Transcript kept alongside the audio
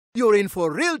You're in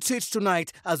for real treats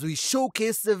tonight as we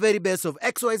showcase the very best of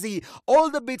XYZ, all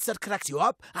the bits that cracked you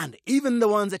up and even the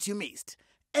ones that you missed.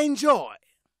 Enjoy!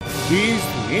 He's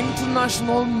the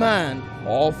international man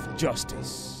of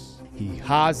justice. He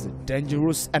has a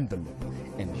dangerous envelope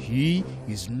and he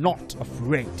is not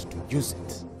afraid to use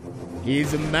it.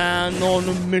 He's a man on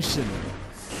a mission,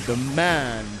 the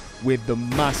man with the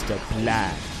master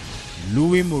plan.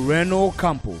 Luis Moreno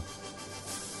Campo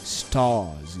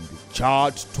stars in the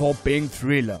chart-topping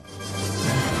thriller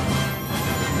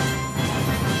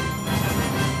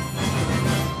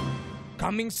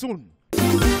coming soon.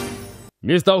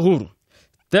 Mr. Uhuru,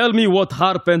 tell me what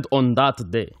happened on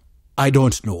that day. I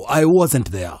don't know. I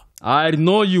wasn't there. I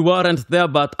know you weren't there,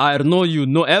 but I know you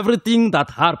know everything that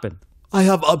happened. I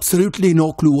have absolutely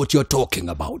no clue what you're talking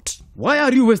about. Why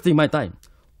are you wasting my time?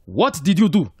 What did you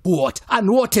do? What? And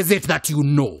what is it that you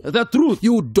know? The truth.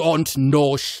 You don't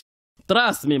know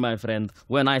Trust me, my friend.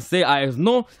 When I say I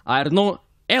know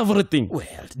everything.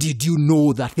 Well, did you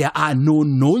know that there are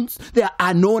known knowns? There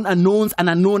are known unknowns and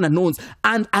unknown unknowns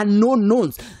and unknown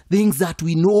knowns. Things that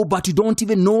we know but you don't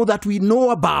even know that we know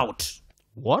about.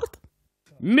 What?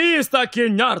 Mr.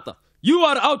 Kenyatta, you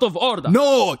are out of order.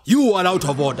 No, you are out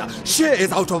of order. She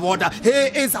is out of order. He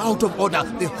is out of order.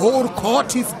 The whole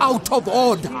court is out of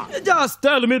order. Just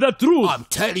tell me the truth. I'm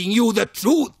telling you the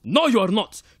truth. No, you are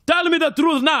not. Tell me the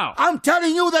truth now. I'm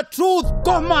telling you the truth.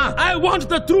 Come on. I want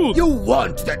the truth. You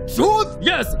want the truth?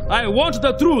 Yes, I want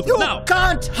the truth now. You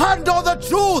can't handle the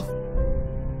truth.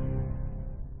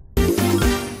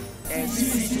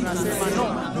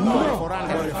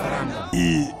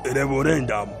 Hii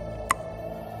referendum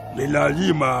ni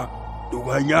lazima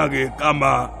tukanyage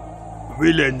kama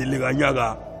vile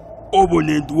nilikanyaga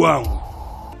opponent wangu.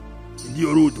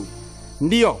 Ndio Ruto.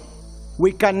 Ndio.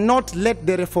 We cannot let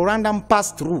the referendum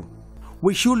pass through.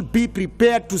 We should be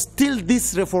prepared to steal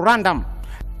this referendum.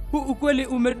 Ukweli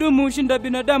umedumu ushinda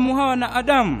binadamu hawa na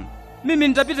Adamu. Mimi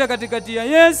nitapita katikati ya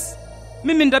yes,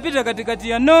 mimi nitapita katikati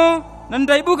ya no, na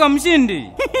nitaibuka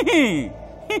mshindi.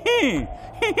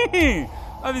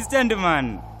 Obstand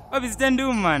man, obstand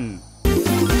woman.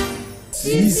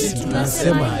 Sisi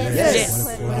tunasema yes.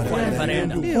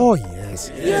 Oh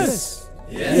yes. Yes.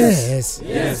 Yes.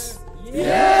 Yes.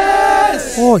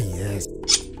 Yes. Oh yes.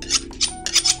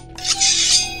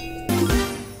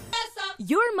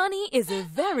 Your money is a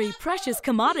very precious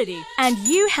commodity, and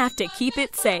you have to keep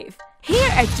it safe. Here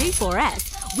at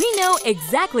G4S, we know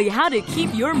exactly how to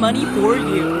keep your money for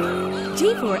you.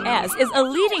 G4S is a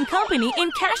leading company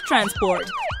in cash transport,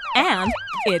 and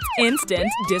it's instant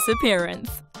disappearance.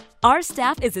 Our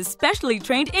staff is especially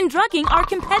trained in drugging our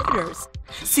competitors,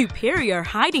 superior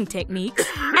hiding techniques,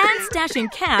 and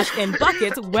stashing cash in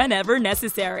buckets whenever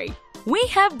necessary. We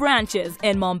have branches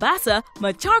in Mombasa,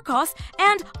 Machakos,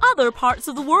 and other parts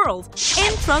of the world.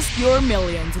 Entrust your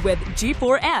millions with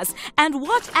G4S and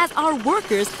watch as our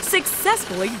workers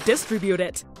successfully distribute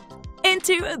it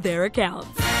into their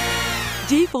accounts.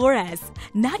 G4S.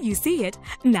 Now you see it,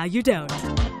 now you don't.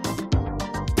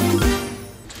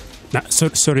 Now,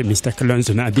 sorry, Mr.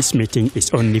 Kalonzo. Now, this meeting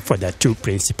is only for the two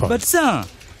principals. But sir,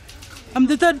 I'm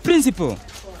the third principal.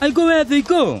 I go where they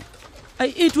go. I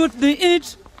eat what they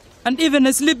eat, and even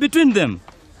I sleep between them.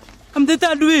 I'm the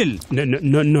third wheel.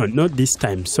 No, not this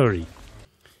time. Sorry.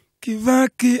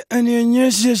 Kibaki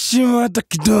anionyeshe heshima hata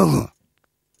kidogo.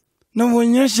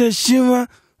 Namuonyesha heshima,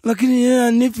 lakini yeye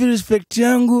anipi respect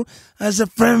yangu as a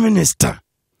prime minister.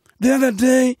 The other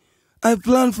day, I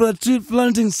planned for a tree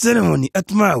planting ceremony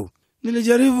at Mau.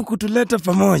 Nilijaribu kutuleta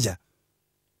pamoja,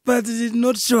 but it did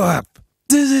not show up.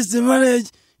 This is the marriage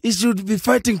he should be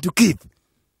fighting to keep.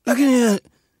 Lakini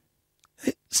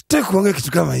sitaki kuongea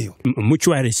kitu kama hiyo.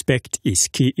 Mutual respect is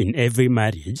key in every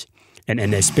marriage,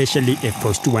 and especially a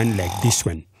first one like this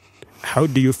one. How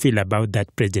do you feel about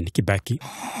that, President Kibaki?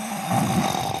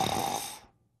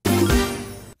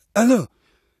 Hello,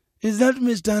 is that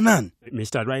Mr. Anan?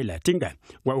 Mr. Raila, Tinga,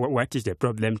 what is the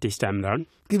problem this time round?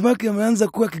 Kibaki ameanza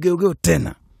kuwa kigeugeu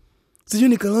tena. Sijui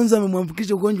ni Kalonzo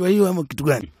amemwambukisha ugonjwa hiyo ama kitu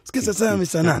gani. Sikia sasa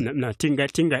Mr. Anan. No,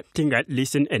 Tinga,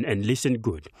 listen and listen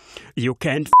good. You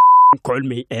can't call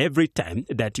me every time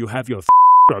that you have your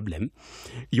problem.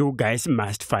 You guys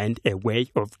must find a way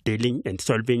of dealing and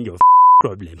solving your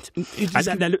problems.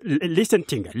 Listen,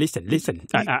 Tinga, listen.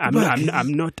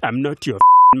 I'm not your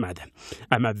mother.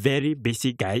 I'm a very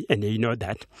busy guy, and you know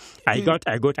that. I got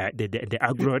the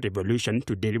agro revolution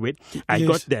to deal with. I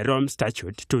got the Rome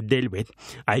Statute to deal with.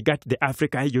 I got the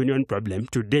Africa Union problem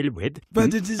to deal with.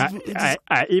 But it is.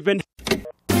 I even.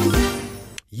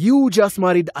 You just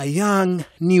married a young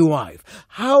new wife.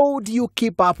 How do you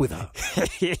keep up with her?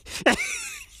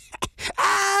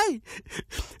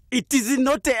 It is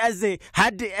not as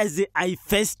hard as I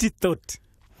first thought.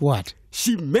 What?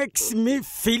 She makes me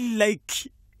feel like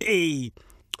a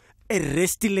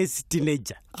restless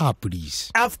teenager.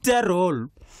 Please. After all,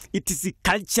 it is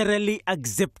culturally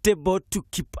acceptable to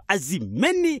keep as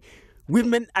many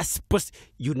women as possible.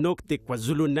 You know the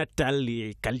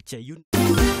KwaZulu-Natal culture.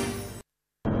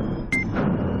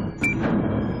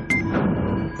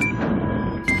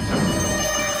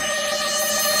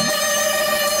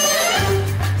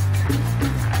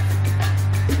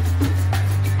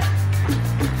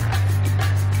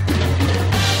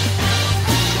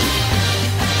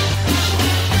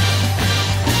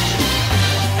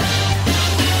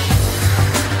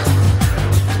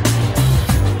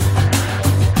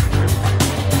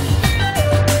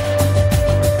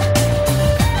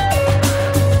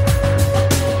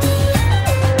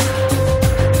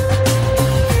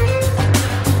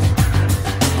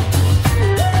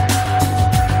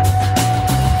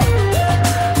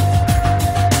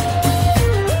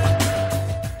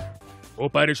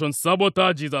 Operation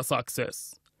Sabotage is a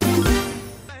success.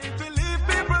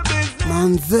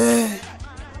 Manze,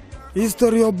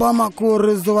 history Obama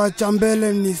kuorezoa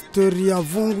chambele ni history ya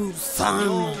vungu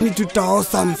sana. Ni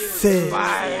tutaosa mse.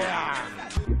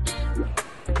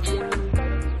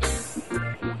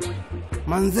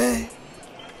 Manze,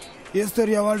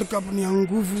 history ya World Cup ni ya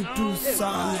nguvu tu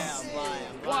sana.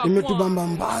 Imetubamba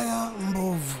mbaya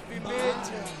mbovu.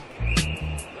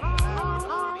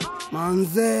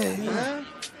 Manze,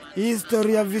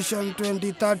 history ya Vision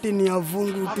 2030 ni ya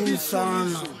vungu tu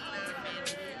sana.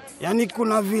 Yani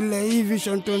kuna vile hii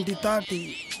Vision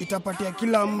 2030 itapatia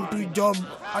kila mtu job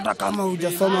hata kama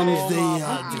hujasoma mzee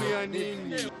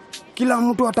aje. Kila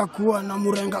mtu atakuwa na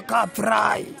murenga ka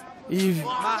fry hivi.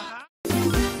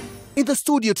 In the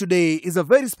studio today is a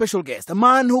very special guest, a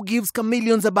man who gives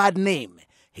chameleons a bad name.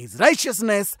 His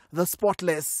righteousness, the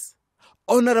spotless,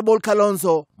 Honorable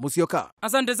Kalonzo Musyoka.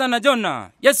 Asante sana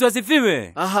Jona. Yesu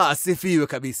asifiwe. Aha, asifiwe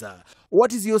kabisa.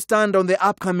 What is your stand on the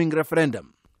upcoming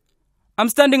referendum? I'm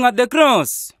standing at the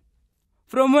cross.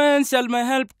 From whence shall my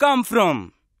help come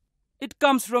from? It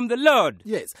comes from the Lord.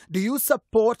 Yes. Do you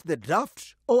support the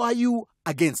draft or are you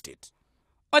against it?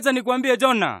 Acha nikwambie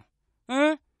Jona.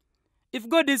 If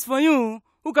God is for you,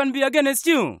 who can be against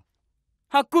you?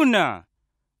 Hakuna.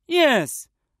 Yes.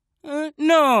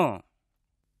 No.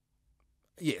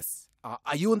 Yes.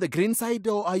 Are you on the green side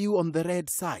or are you on the red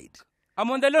side?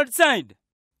 I'm on the Lord's side.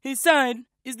 His side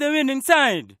is the winning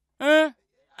side.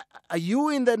 Are you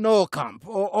in the no camp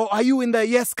or are you in the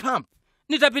yes camp?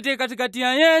 Nitapitia katikati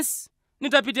ya yes,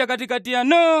 nitapitia katikati ya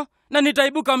no, na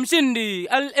nitaibuka mshindi.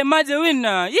 I'll emerge a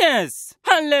winner. Yes.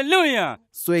 Hallelujah.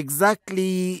 So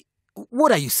exactly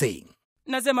what are you saying?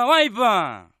 Nasema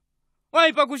wiper.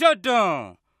 Wiper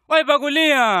kushoto. Wiper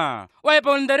kulia. Wiper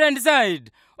on the red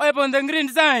side. Wiper on the green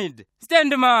side.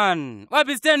 Stand man.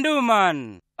 Wapi stand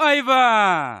woman.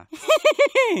 Wiper.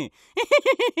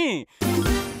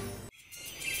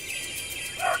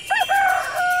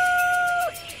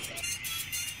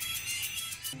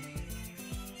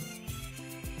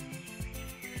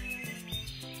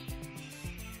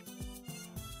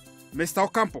 Mr.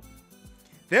 Ocampo,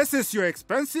 this is your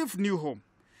expensive new home.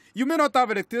 You may not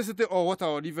have electricity or water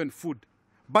or even food,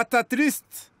 but at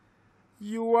least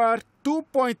you are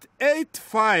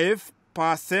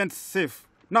 2.85% safe.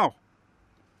 Now,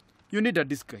 you need a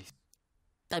disguise.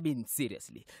 I mean,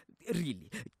 seriously, really,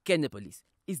 Kenya Police,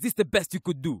 is this the best you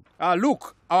could do?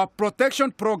 Look, our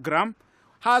protection program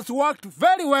has worked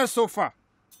very well so far.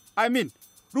 I mean,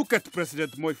 look at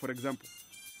President Moi, for example.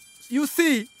 You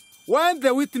see, when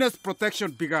the witness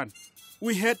protection began,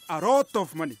 we had a lot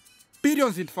of money.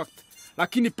 Billions, in fact.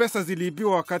 Lakini pesa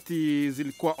ziliibiwa wakati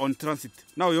zilikuwa on transit.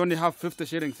 Now we only have 50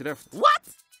 shillings left. What?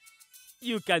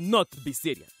 You cannot be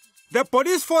serious. The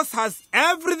police force has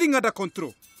everything under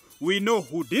control. We know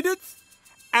who did it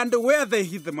and where they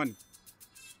hid the money.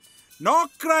 No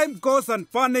crime goes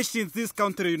unpunished in this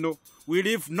country, you know. We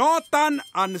leave no turn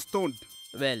unstoned.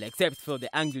 Well, except for the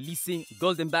Anglo leasing,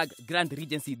 Golden Bag, Grand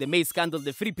Regency, the May scandal,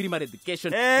 the free primary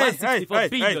education, Hey,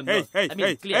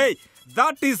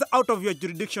 that is out of your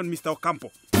jurisdiction, Mr.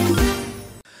 Ocampo.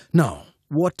 Now,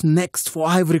 what next for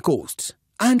Ivory Coast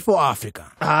and for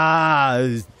Africa?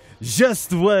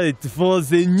 Just wait for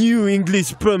the new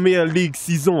English Premier League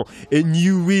season and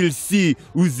you will see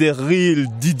who the real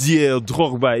Didier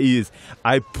Drogba is.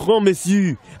 I promise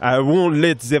you, I won't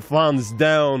let the fans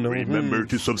down. Remember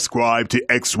to subscribe to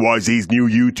XYZ's new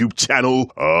YouTube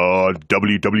channel on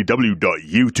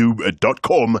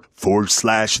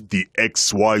www.youtube.com/The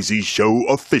XYZ Show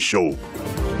Official.